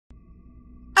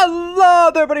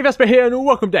Hello there, everybody, Vesper here, and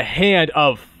welcome to Hand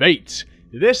of Fate.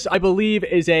 This, I believe,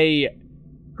 is a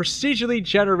procedurally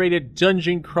generated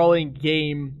dungeon crawling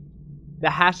game that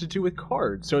has to do with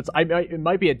cards. So it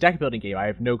might be a deck building game. I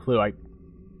have no clue. I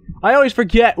always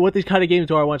forget what these kind of games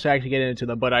are once I actually get into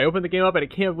them. But I opened the game up and it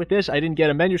came up with this. I didn't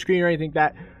get a menu screen or anything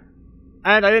like that,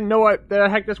 and I didn't know what the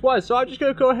heck this was. So I'm just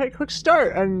gonna go ahead and click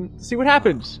start and see what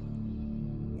happens.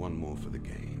 One more for the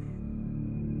game.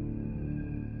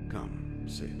 Come,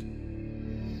 sit.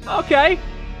 Okay.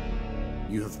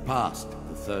 You have passed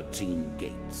the 13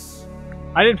 gates.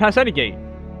 I didn't pass any gate.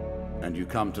 And you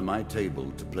come to my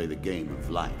table to play the game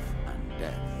of life and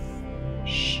death.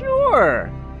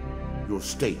 Sure. Your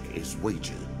stake is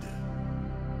wagered.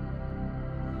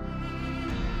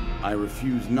 I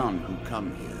refuse none who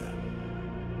come here.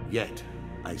 Yet,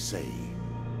 I say,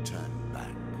 turn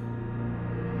back.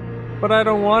 But I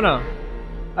don't wanna.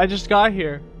 I just got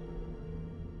here.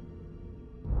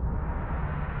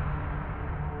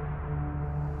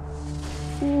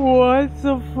 What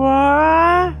the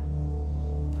fuck?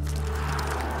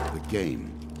 The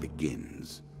game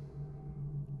begins.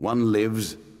 One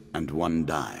lives and one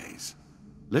dies.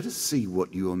 Let us see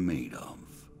what you are made of.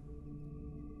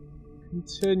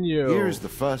 Continue. Here is the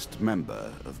first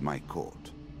member of my court,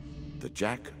 the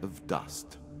Jack of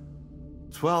Dust.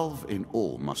 12 in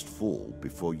all must fall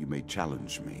before you may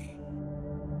challenge me.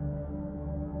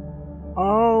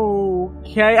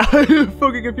 Okay, I'm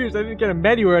fucking confused. I didn't get a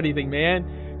menu or anything, man.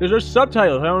 There's no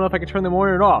subtitles. I don't know if I can turn them on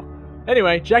or off.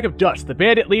 Anyway, Jack of Dust. The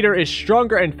bandit leader is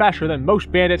stronger and faster than most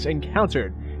bandits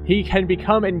encountered. He can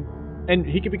become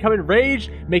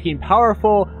enraged, making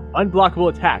powerful,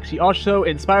 unblockable attacks. He also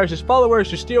inspires his followers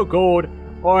to steal gold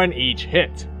on each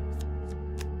hit.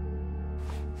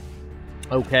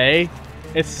 Okay.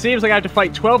 It seems like I have to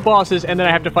fight 12 bosses and then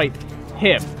I have to fight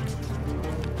him.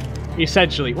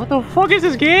 Essentially. What the fuck is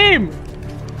this game?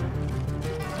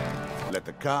 Let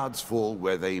the cards fall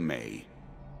where they may.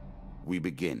 We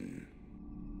begin.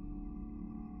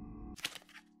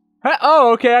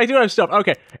 Oh, okay, I do have stuff.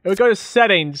 Okay, we go to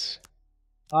settings.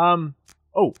 Oh,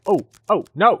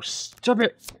 no, stop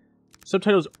it.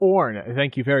 Subtitles Orn,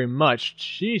 thank you very much.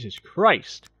 Jesus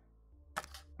Christ.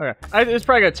 Okay, it's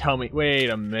probably gonna tell me. Wait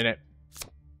a minute.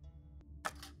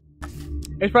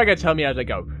 It's probably gonna tell me as I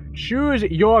go. Choose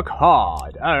your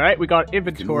card. Alright, we got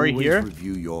inventory here. You can always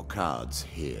review your cards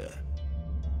here.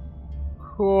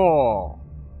 Cool.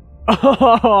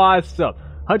 Oh, awesome.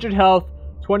 100 health,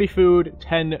 20 food,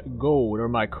 10 gold are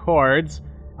my cards.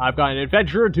 I've got an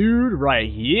adventurer dude right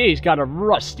here. He's got a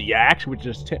rusty axe, which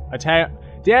is attack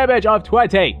damage of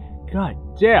 20. God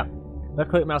damn. Left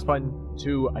click mouse button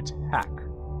to attack.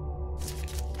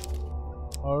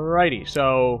 Alrighty,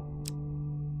 so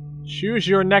choose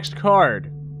your next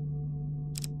card.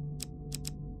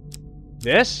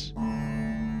 This?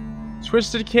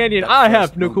 Twisted Canyon. I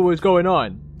have no clue what's going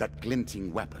on. That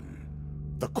glinting weapon.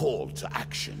 The call to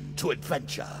action, to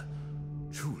adventure.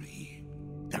 Truly,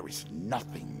 there is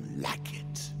nothing like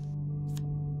it.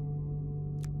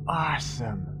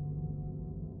 Awesome.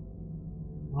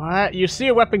 What? You see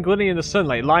a weapon glittering in the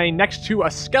sunlight, lying next to a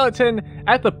skeleton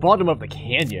at the bottom of the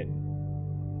canyon.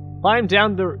 Climb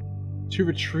down to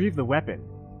retrieve the weapon.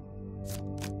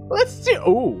 Let's see.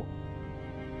 Oh.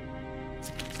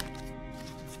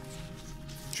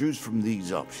 Choose from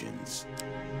these options.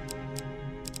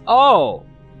 Oh.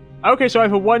 Okay, so I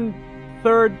have a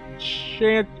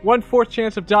 1/4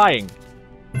 chance of dying.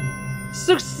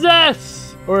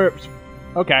 Success! Or,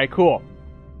 okay, cool.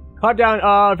 Climb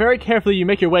down, very carefully you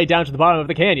make your way down to the bottom of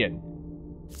the canyon.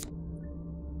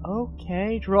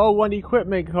 Okay, draw one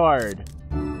equipment card.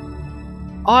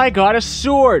 I got a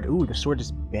sword! Ooh, the sword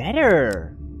is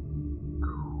better.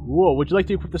 Cool, would you like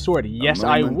to equip the sword? Yes,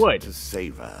 I would. To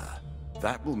savor.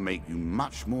 That will make you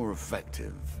much more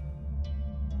effective.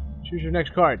 Choose your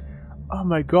next card. Oh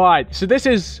my god. So this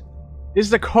is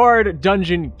a card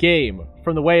dungeon game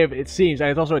from the way it seems, and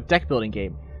it's also a deck building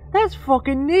game. That's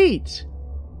fucking neat.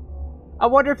 I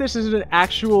wonder if this is an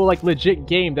actual, like, legit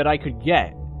game that I could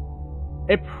get.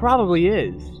 It probably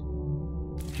is.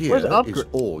 Here is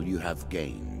all you have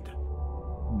gained.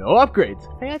 No upgrades.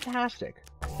 Fantastic.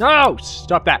 No!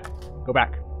 Stop that. Go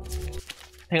back.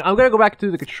 Hang on, I'm gonna go back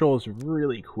through the controls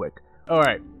really quick.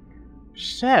 Alright.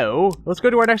 So, let's go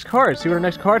to our next card, see what our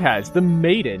next card has. The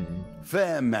Maiden.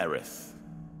 Fair Merith.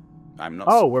 I'm not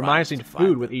we're minusing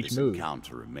food with each move. This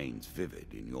encounter remains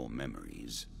vivid in your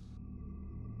memories.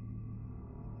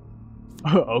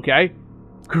 Okay.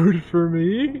 Good for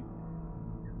me.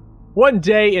 One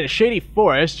day in a shady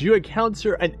forest, you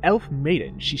encounter an elf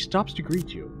maiden. She stops to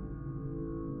greet you.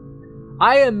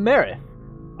 I am Merith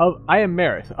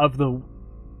of the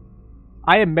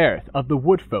I am Merith of the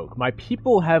Wood Folk. My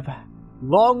people have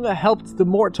long helped the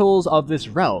mortals of this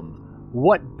realm.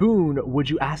 What boon would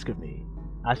you ask of me?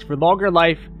 Ask for longer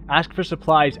life, ask for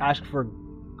supplies, ask for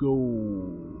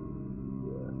gold.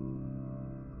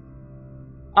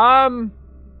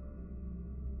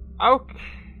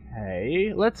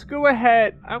 Okay, let's go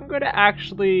ahead. I'm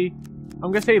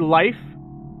gonna say life.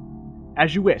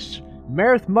 As you wish.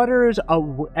 Merith mutters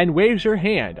and waves her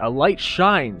hand. A light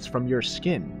shines from your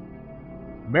skin.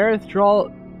 Merith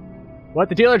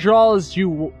the dealer draws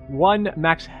you one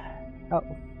max health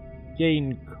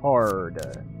gain card.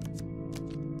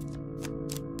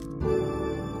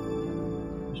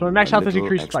 So my max health is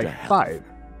increased by 5.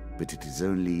 But it is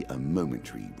only a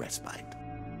momentary respite.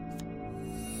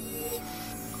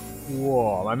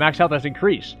 Whoa, my max health has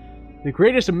increased. The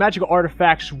greatest of magical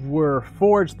artifacts were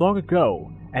forged long ago,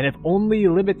 and if only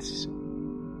limited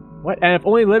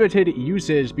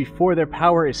uses before their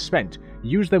power is spent.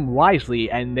 Use them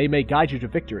wisely, and they may guide you to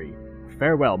victory.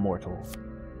 Farewell, mortal.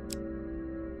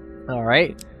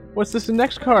 Alright, what's this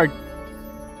next card?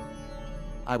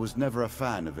 I was never a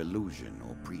fan of illusion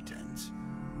or pretense.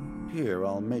 Here,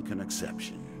 I'll make an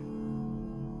exception.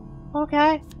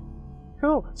 Okay.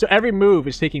 Cool. So every move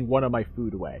is taking one of my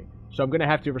food away. So I'm going to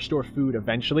have to restore food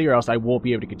eventually, or else I won't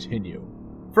be able to continue.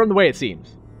 From the way it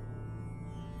seems.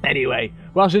 Anyway,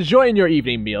 whilst enjoying your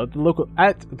evening meal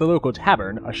at the local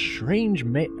tavern, a strange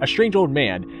old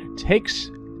man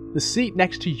takes the seat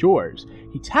next to yours.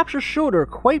 He taps your shoulder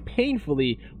quite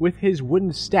painfully with his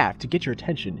wooden staff to get your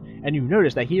attention, and you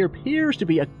notice that he appears to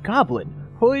be a goblin,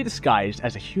 wholly disguised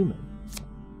as a human.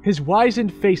 His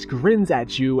wizened face grins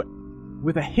at you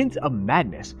with a hint of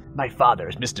madness. My father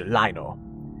is Mr. Lionel.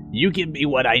 You give me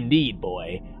what I need,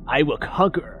 boy. I will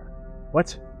conquer.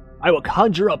 What? I will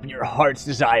conjure up your heart's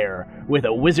desire with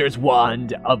a wizard's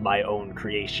wand of my own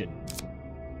creation.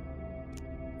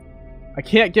 I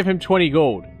can't give him 20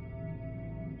 gold.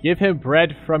 Give him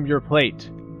bread from your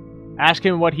plate. Ask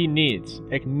him what he needs.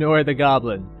 Ignore the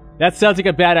goblin. That sounds like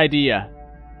a bad idea.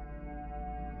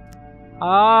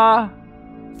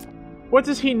 What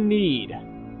does he need?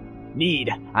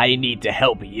 I need to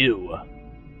help you.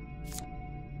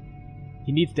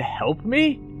 He needs to help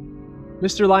me?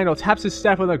 Mr. Lionel taps his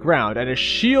staff on the ground, and a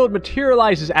shield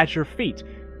materializes at your feet.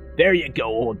 There you go,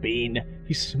 old bean.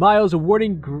 He smiles a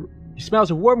warm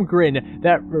grin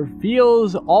that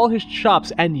reveals all his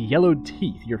chops and yellowed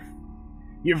teeth.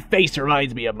 Your face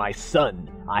reminds me of my son.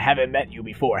 I haven't met you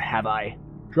before, have I?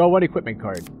 Draw one equipment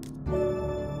card.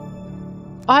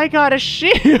 I got a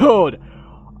shield!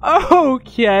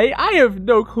 Okay, I have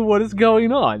no clue what is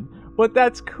going on. But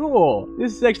that's cool.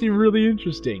 This is actually really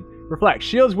interesting. Reflect.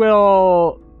 Shields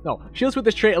with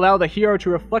this trait allow the hero to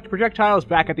reflect projectiles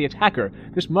back at the attacker.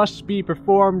 This must be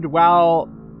performed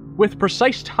with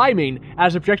precise timing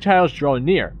as projectiles draw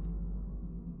near.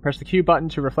 Press the Q button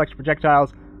to reflect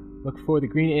projectiles. Look for the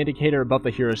green indicator above the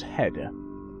hero's head.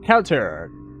 Counter.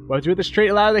 Weapons with this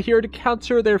trait allow the hero to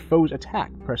counter their foe's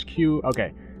attack. Press Q.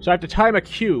 Okay, so I have to time a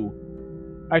Q.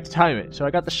 I have to time it. So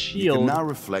I got the shield. You can now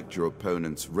reflect your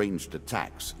opponent's ranged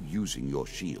attacks using your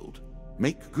shield.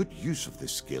 Make good use of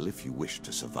this skill if you wish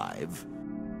to survive.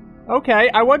 Okay,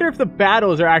 I wonder if the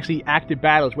battles are actually active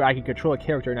battles where I can control a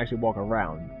character and actually walk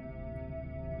around.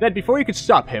 Then, before you can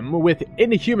stop him, with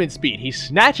inhuman speed, he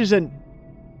snatches a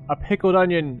pickled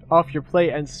onion off your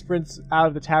plate and sprints out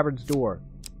of the tavern's door.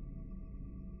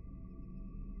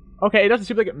 Okay, it doesn't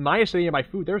seem like it minus any of my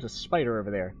food. There's a spider over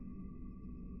there.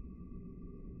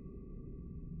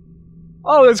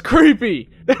 Oh, that's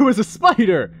creepy! There was a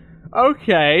spider!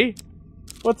 Okay.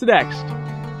 What's next?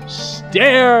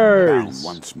 Stairs!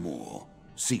 Down once more,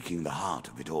 seeking the heart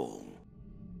of it all.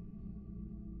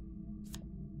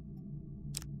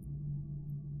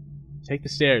 Take the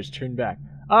stairs, turn back.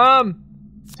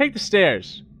 Take the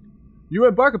stairs. You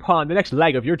embark upon the next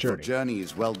leg of your journey. Your journey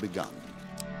is well begun.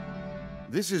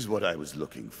 This is what I was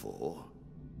looking for.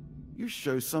 You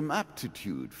show some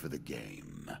aptitude for the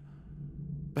game.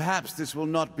 Perhaps this will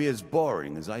not be as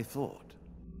boring as I thought.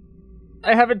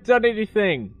 I haven't done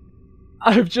anything.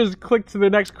 I've just clicked to the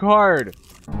next card.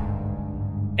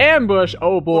 Ambush,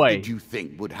 oh boy. What did you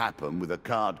think would happen with a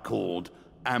card called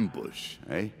Ambush,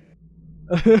 eh?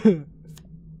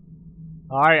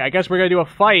 Alright, I guess we're gonna do a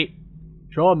fight.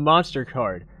 Draw a monster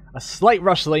card. A slight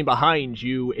rustling behind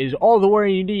you is all the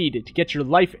warning you need to get your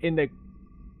life in the...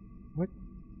 What?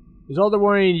 Is all the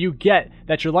warning you get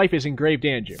that your life is in grave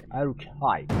danger.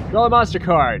 Okay. Draw a monster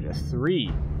card.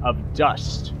 3 of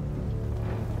dust.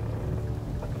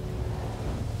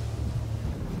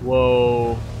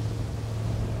 Whoa.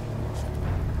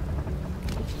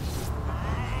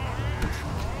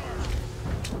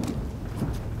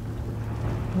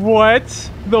 What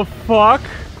the fuck?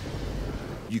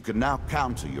 You can now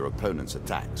counter your opponent's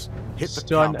attacks. Hit the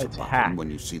Stun counter attack. button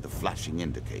when you see the flashing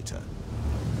indicator.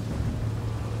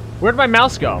 Where'd my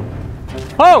mouse go?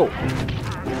 Oh!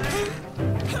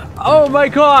 Oh my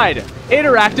god!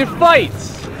 Interactive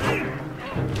fights!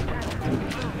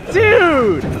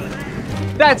 Dude!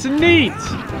 That's neat!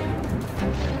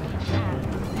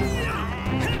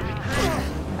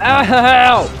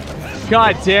 Ow!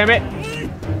 God damn it!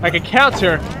 I can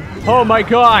counter! Oh my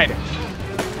god!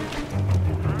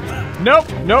 Nope,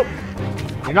 nope.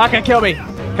 You're not gonna kill me.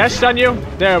 Can I stun you?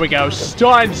 There we go.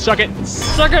 Stun! Suck it!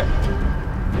 Suck it!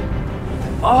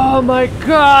 Oh my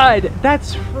god!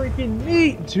 That's freaking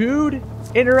neat, dude!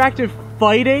 Interactive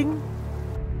fighting?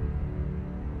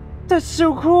 That's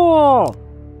so cool!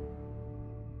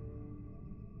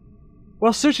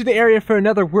 While searching the area for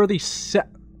another worthy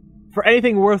for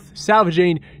anything worth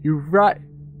salvaging,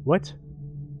 What?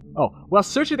 Oh, while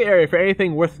searching the area for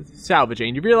anything worth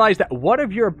salvaging, you realize that one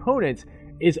of your opponents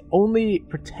is only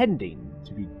pretending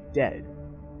to be dead.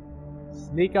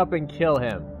 Sneak up and kill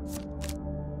him.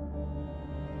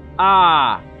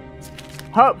 Ah!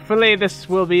 Hopefully this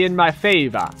will be in my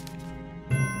favor.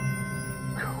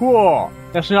 Cool!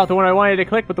 That's not the one I wanted to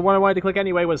click, but the one I wanted to click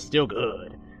anyway was still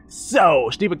good. So,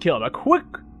 sneak and kill him. A quick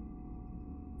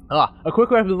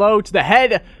weapon blow to the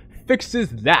head fixes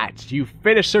that. You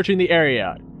finish searching the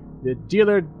area. The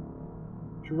dealer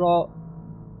draws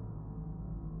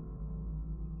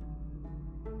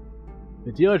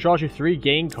you 3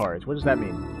 game cards. What does that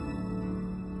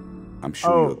mean? I'm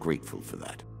sure you're grateful for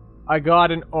that. I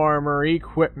got an armor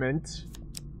equipment.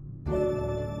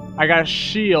 I got a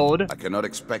shield. I cannot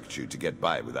expect you to get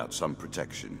by without some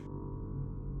protection.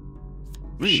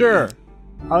 Really? Sure.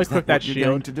 I'll equip that what you're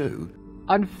going shield. to do?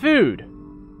 On food.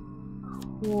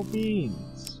 Cool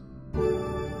beans.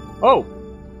 Oh!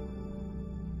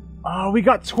 Oh, we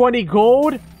got 20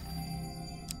 gold?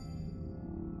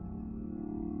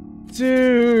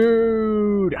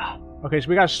 Dude! Okay, so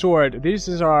we got a sword. This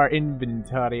is our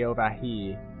inventory over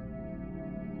here.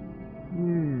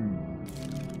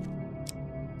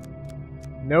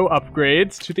 No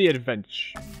upgrades to the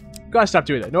adventure. Gotta stop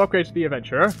doing that. No upgrades to the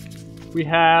adventure. We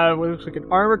have what looks like an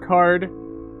armor card.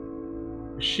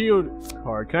 A shield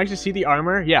card. Can I actually see the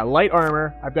armor? Yeah, light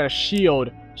armor. I've got a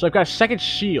shield. So I've got a second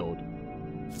shield.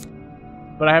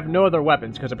 But I have no other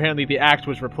weapons, because apparently the axe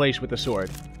was replaced with the sword.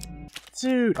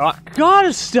 Dude, I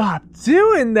gotta stop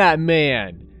doing that,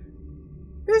 man!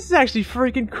 This is actually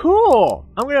freaking cool!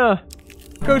 I'm gonna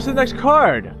go to the next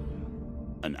card.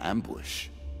 An ambush.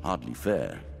 Hardly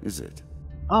fair, is it?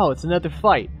 Oh, it's another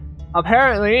fight.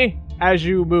 Apparently, as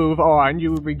you move on,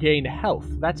 you regain health.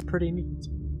 That's pretty neat.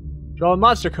 Draw a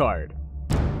monster card.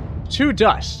 2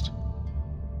 dust.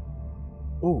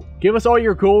 Ooh, give us all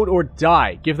your gold or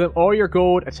die. Give them all your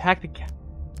gold. Attack the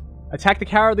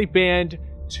cowardly band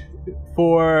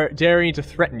for daring to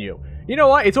threaten you. You know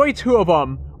what? It's only 2 of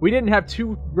them. We didn't have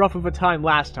too rough of a time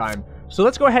last time. So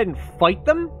let's go ahead and fight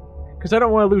them. Because I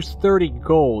don't want to lose 30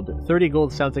 gold. 30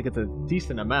 gold sounds like it's a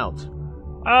decent amount.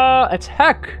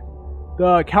 Attack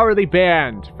the cowardly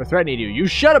band for threatening you. You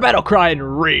shout a battle cry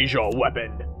and raise your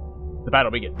weapon. The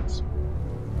battle begins.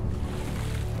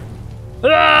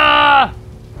 Ah!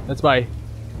 That's my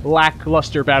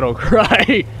lackluster battle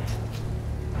cry.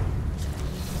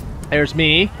 There's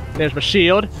me. There's my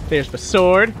shield. There's my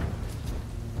sword.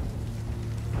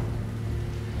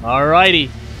 Alrighty.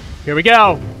 Here we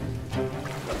go.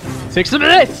 Take some of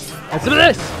this. And some of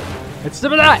this. And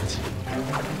some of that.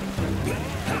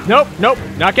 Nope. Nope.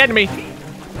 Not getting me.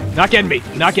 Not getting me.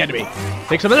 Not getting me.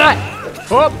 Take some of that.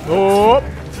 Oh. Oh.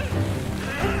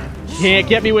 Can't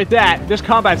get me with that. This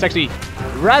combat's actually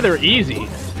rather easy,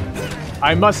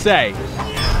 I must say.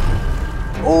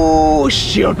 Oh,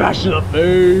 shield bash to the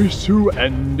face to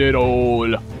end it all.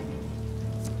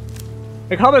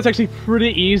 The combat's actually pretty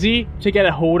easy to get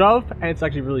a hold of, and it's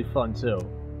actually really fun too.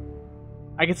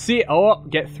 I can see,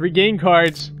 get 3 game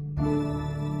cards.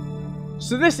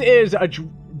 So this is a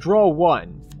draw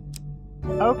 1.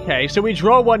 Okay, so we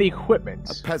draw 1 equipment.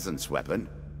 A peasant's weapon,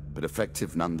 but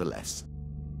effective nonetheless.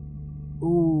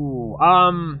 Ooh,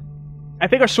 I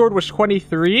think our sword was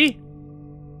 23?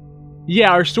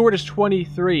 Yeah, our sword is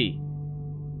 23.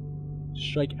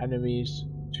 Strike enemies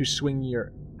to swing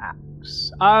your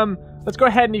axe. Let's go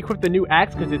ahead and equip the new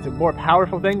axe because it's a more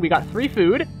powerful thing. We got 3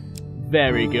 food.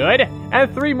 Very good.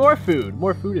 And 3 more food.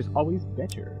 More food is always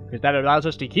better because that allows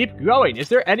us to keep going. Is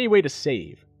there any way to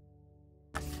save?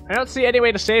 I don't see any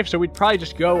way to save, so we'd probably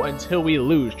just go until we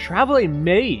lose. Traveling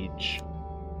mage.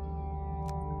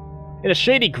 In a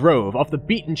shady grove off the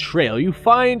beaten trail, you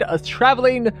find a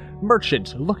traveling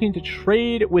merchant looking to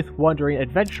trade with wandering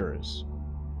adventurers.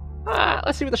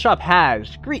 Let's see what the shop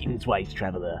has. Greetings, wise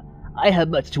traveler. I have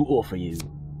much to offer you.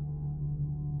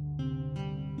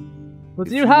 What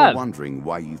do you have? If you were wondering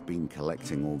why you've been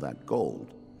collecting all that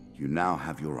gold, you now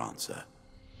have your answer.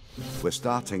 We're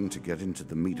starting to get into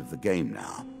the meat of the game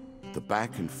now. The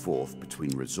back and forth between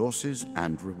resources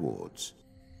and rewards.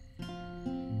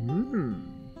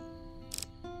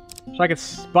 So I can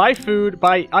buy food,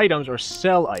 buy items, or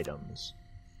sell items.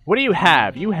 What do you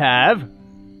have? You have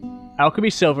Alchemy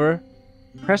Silver.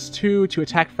 Press 2 to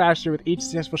attack faster with each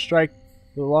successful strike.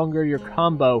 The longer your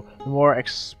combo, the more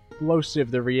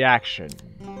explosive the reaction.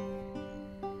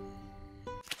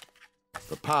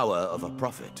 The power of a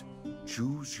prophet.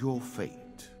 Choose your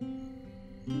fate.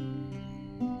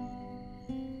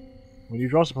 When you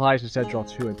draw supplies, instead draw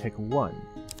 2 and take 1.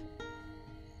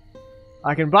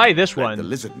 I can buy this one. The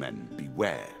lizard men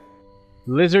beware.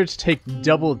 Lizards take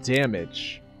double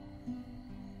damage.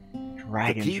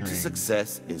 Dragon The key Train. to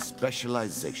success is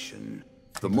specialization.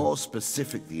 The more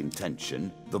specific the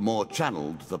intention, the more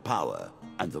channeled the power,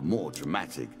 and the more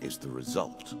dramatic is the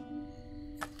result.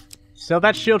 Sell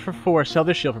that shield for 4, sell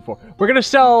this shield for 4. We're gonna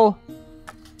sell...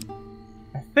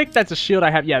 I think that's a shield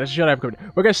I have. Yeah, that's a shield I have covered.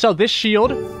 We're gonna sell this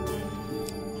shield.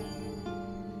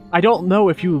 I don't know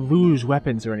if you lose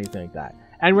weapons or anything like that.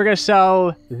 And we're gonna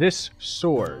sell this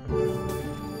sword.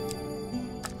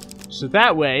 So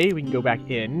that way, we can go back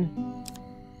in.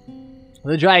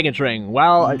 The Dragon Ring.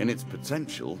 Well, in its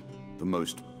potential, the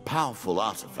most powerful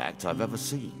artifact I've ever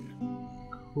seen.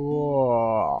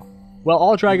 Cool. Well,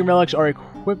 all Dragon Relics are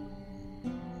equipped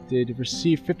to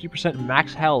receive 50%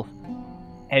 max health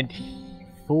and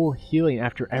full healing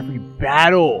after every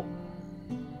battle.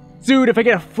 Dude, if I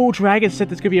get a full dragon set,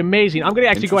 that's gonna be amazing. I'm gonna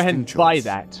actually go ahead and buy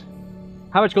that.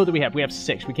 How much gold do we have? We have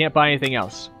 6. We can't buy anything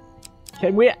else.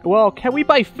 Can we? Well, can we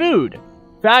buy food?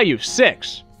 Value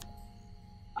 6.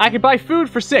 I can buy food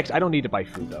for 6. I don't need to buy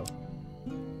food though.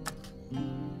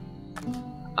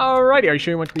 Alrighty, are you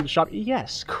sure you want to leave the shop?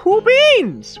 Yes. Cool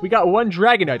beans! We got 1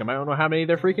 dragon item. I don't know how many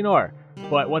there freaking are.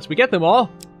 But once we get them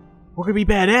all, we're gonna be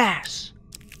badass.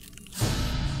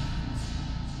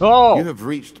 Oh! You have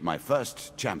reached my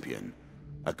first champion.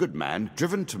 A good man,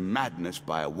 driven to madness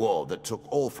by a war that took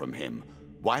all from him.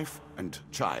 Wife and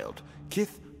child,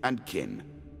 kith and kin.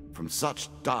 From such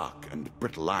dark and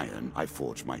brittle iron I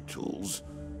forge my tools.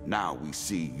 Now we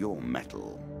see your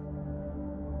metal.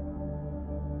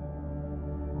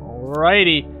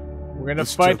 Alrighty. We're gonna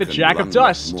fight the Jack of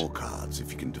Dust. More cards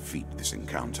if you can defeat this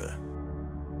encounter.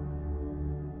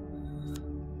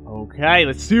 Okay,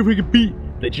 let's see if we can beat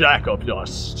the Jack of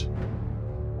Dust.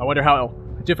 I wonder how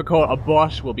difficult a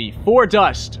boss will be. 4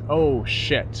 dust. Oh,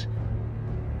 shit.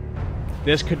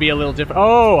 This could be a little difficult.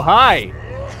 Oh, hi!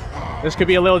 This could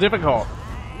be a little difficult.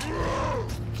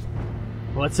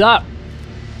 What's up?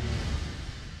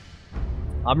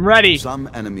 I'm ready. Some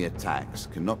enemy attacks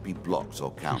cannot be blocked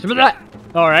or countered.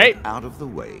 Alright. Out of the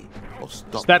way, or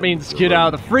stop. So that means get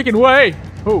out of the freaking way!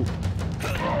 Ooh.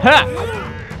 Ha!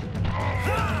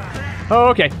 Oh,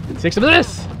 okay. Take some of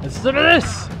this! Let's some of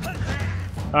this!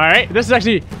 Alright, this is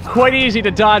actually quite easy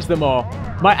to dodge them all.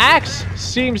 My axe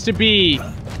seems to be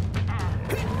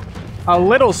a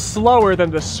little slower than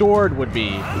the sword would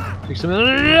be. Take some of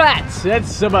that!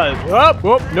 That's some of...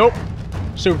 Oh, nope.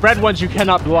 So red ones you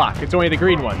cannot block. It's only the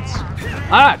green ones.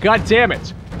 Ah, god damn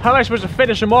it. How am I supposed to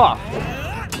finish them off?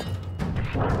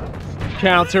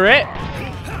 Counter it.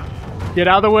 Get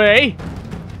out of the way.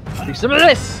 Take some of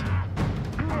this.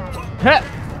 Heh.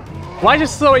 Why is it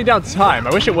slowing down time?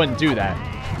 I wish it wouldn't do that.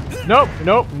 Nope.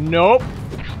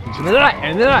 Take some of that,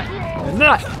 and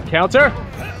that. Counter.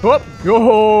 Whoop.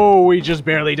 Oh, we just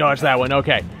barely dodged that one.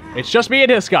 Okay. It's just me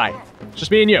and this guy. Just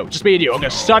me and you. I'm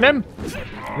gonna stun him.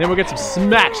 And then we'll get some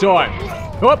smacks on.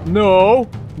 Oh, no.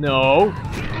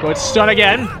 Go ahead, stun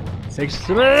again. Take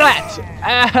some of that.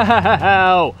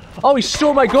 Ow. Oh, he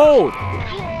stole my gold.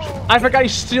 I forgot he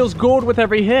steals gold with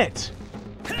every hit.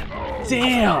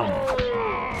 Damn.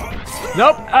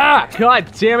 Nope. Ah,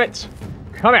 god damn it.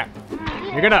 Come here.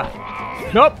 You're gonna...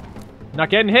 Nope. Not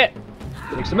getting hit.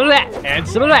 Take some of that. And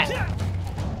some of that.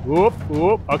 Whoop.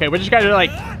 Okay, we're just gonna,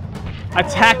 like,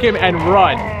 attack him and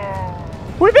run.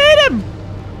 We beat him!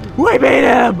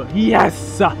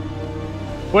 Yes!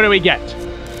 What do we get?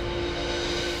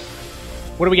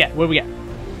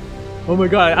 Oh my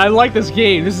god, I like this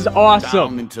game. This is awesome.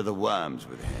 Down into the worms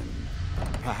with him.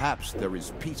 Perhaps there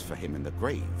is peace for him in the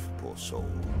grave, poor soul.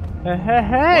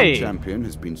 Hey! One champion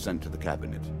has been sent to the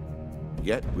cabinet.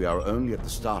 Yet we are only at the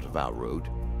start of our road.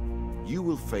 you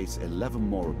will face 11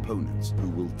 more opponents who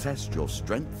will test your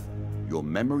strength, your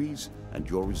memories, and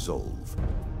your resolve.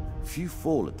 Few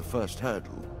fall at the first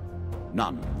hurdle.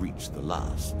 None reach the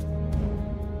last.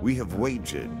 We have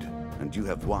wagered, and you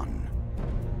have won.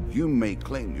 You may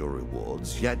claim your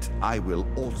rewards, yet I will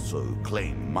also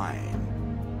claim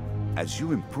mine. As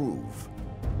you improve,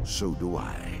 so do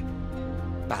I.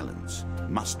 Balance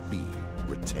must be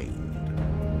retained.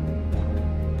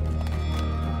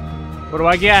 What do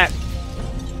I get?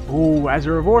 Ooh, as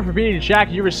a reward for beating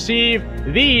Jack, you receive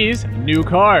these new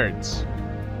cards.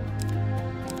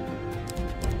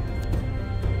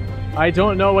 I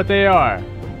don't know what they are.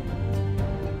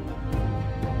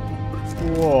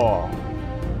 Whoa.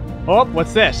 Oh,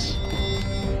 what's this?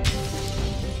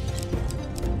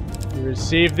 You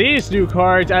receive these new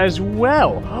cards as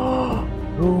well.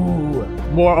 Ooh,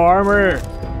 more armor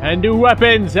and new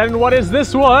weapons. And what is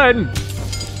this one?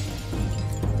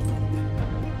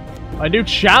 A new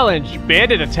challenge,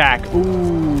 bandit attack.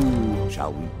 Ooh.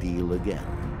 Shall we deal again?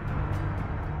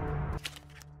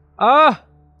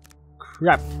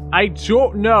 Crap. I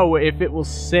don't know if it will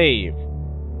save.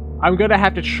 I'm gonna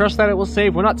have to trust that it will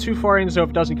save. We're not too far in, so if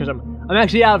it doesn't, because I'm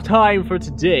actually out of time for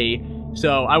today.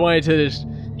 So I wanted to just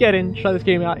get in, try this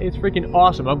game out. It's freaking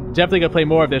awesome. I'm definitely gonna play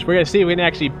more of this. We're gonna see if we can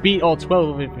actually beat all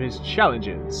 12 of his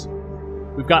challenges.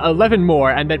 We've got 11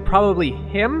 more, and then probably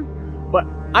him. But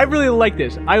I really like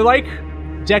this. I like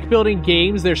deck building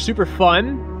games. They're super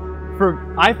fun.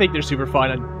 I think they're super fun.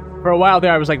 And for a while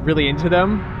there, I was like really into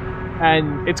them.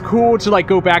 And it's cool to like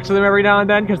go back to them every now and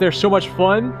then because they're so much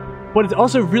fun. But it's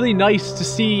also really nice to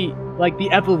see like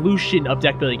the evolution of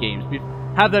deck building games. We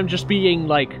have them just being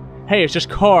like, hey, it's just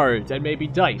cards and maybe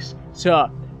dice.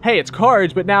 So, hey, it's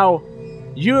cards, but now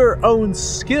your own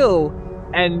skill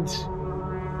and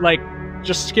like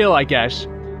just skill, I guess,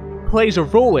 plays a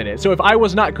role in it. So if I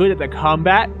was not good at the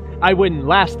combat, I wouldn't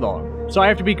last long. So I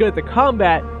have to be good at the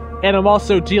combat, and I'm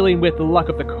also dealing with the luck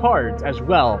of the cards as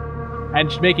well, and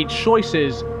just making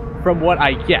choices from what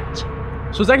I get.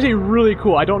 So it's actually really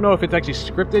cool. I don't know if it's actually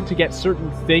scripted to get certain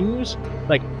things,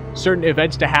 like certain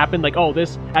events to happen, like, oh,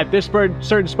 at this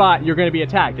certain spot, you're going to be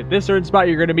attacked. At this certain spot,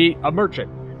 you're going to meet a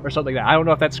merchant, or something like that. I don't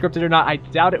know if that's scripted or not. I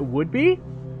doubt it would be,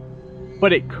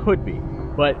 but it could be.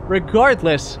 But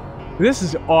regardless, this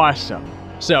is awesome.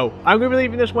 So, I'm going to be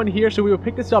leaving this one here, so we will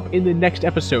pick this up in the next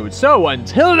episode. So,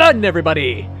 until then,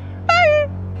 everybody,